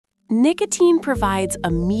Nicotine provides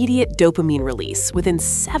immediate dopamine release within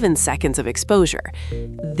 7 seconds of exposure.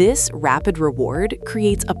 This rapid reward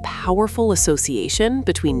creates a powerful association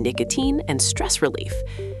between nicotine and stress relief.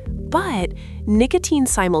 But nicotine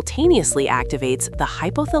simultaneously activates the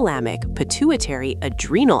hypothalamic pituitary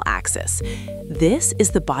adrenal axis. This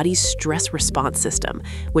is the body's stress response system,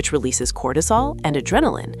 which releases cortisol and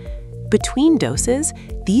adrenaline. Between doses,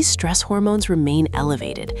 these stress hormones remain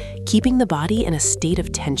elevated, keeping the body in a state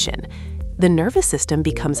of tension. The nervous system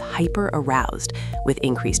becomes hyper-aroused, with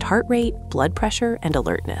increased heart rate, blood pressure, and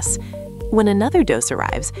alertness. When another dose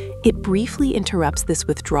arrives, it briefly interrupts this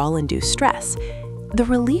withdrawal-induced stress. The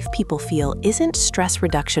relief people feel isn't stress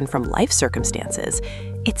reduction from life circumstances.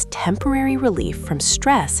 It's temporary relief from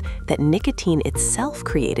stress that nicotine itself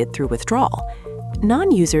created through withdrawal.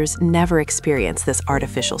 Non-users never experience this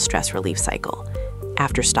artificial stress relief cycle.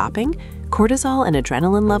 After stopping, cortisol and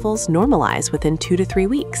adrenaline levels normalize within 2 to 3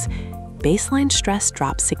 weeks. Baseline stress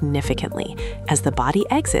drops significantly as the body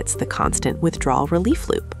exits the constant withdrawal relief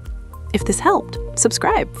loop. If this helped,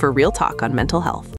 subscribe for real talk on mental health.